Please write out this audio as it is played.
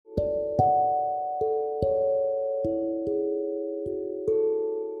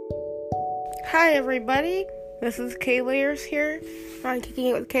Hi everybody, this is K-Layers here on Kicking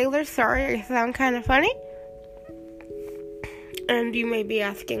It with K-Layers. Sorry, I sound kind of funny. And you may be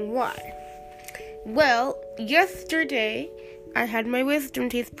asking why. Well, yesterday I had my wisdom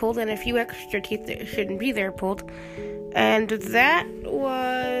teeth pulled and a few extra teeth that shouldn't be there pulled. And that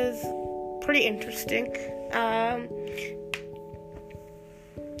was pretty interesting.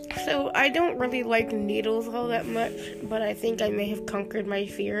 So I don't really like needles all that much, but I think I may have conquered my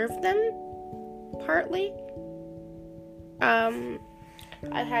fear of them, partly.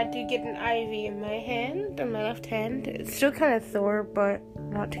 I had to get an IV in my hand, in my left hand. It's still kind of sore, but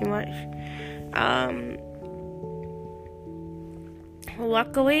not too much.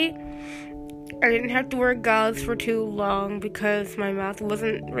 Luckily, I didn't have to wear gauze for too long because my mouth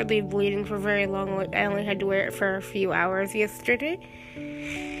wasn't really bleeding for very long. I only had to wear it for a few hours yesterday.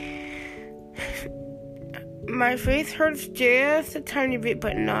 My face hurts just a tiny bit,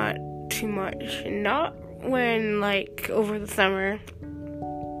 but not too much. Not when, over the summer,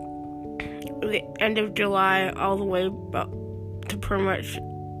 the end of July, all the way up to pretty much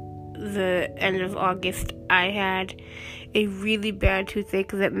the end of August, I had a really bad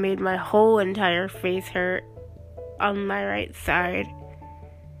toothache that made my whole entire face hurt on my right side.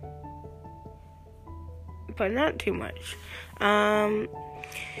 But not too much.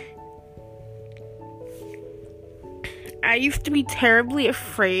 I used to be terribly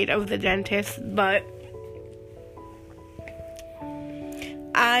afraid of the dentist, but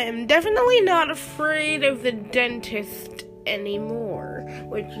I am definitely not afraid of the dentist anymore,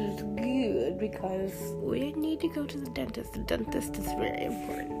 which is good because we need to go to the dentist. The dentist is very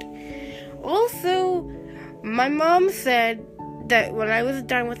important. Also, my mom said that when I was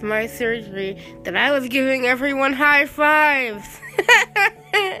done with my surgery, that I was giving everyone high fives.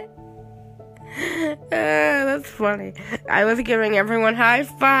 That's funny. I was giving everyone high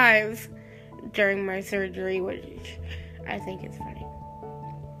fives during my surgery, which I think is funny.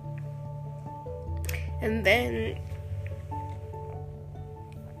 And then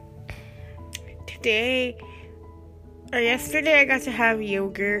yesterday I got to have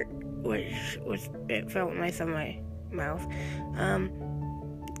yogurt, which it felt nice on my mouth.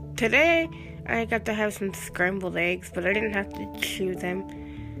 Today I got to have some scrambled eggs, but I didn't have to chew them.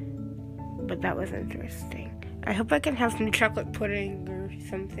 But that was interesting. I hope I can have some chocolate pudding or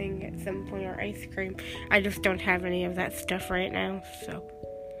something at some point, or ice cream. I just don't have any of that stuff right now, so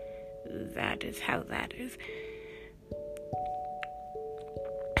that is how that is.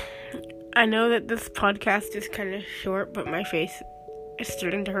 I know that this podcast is kind of short, but my face is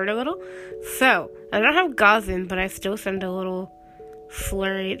starting to hurt a little. So, I don't have gauze in, but I still sound a little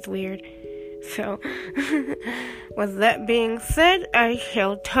flurry. It's weird. So, with that being said, I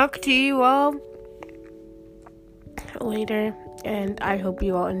shall talk to you all later, and I hope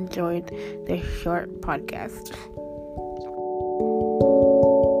you all enjoyed this short podcast.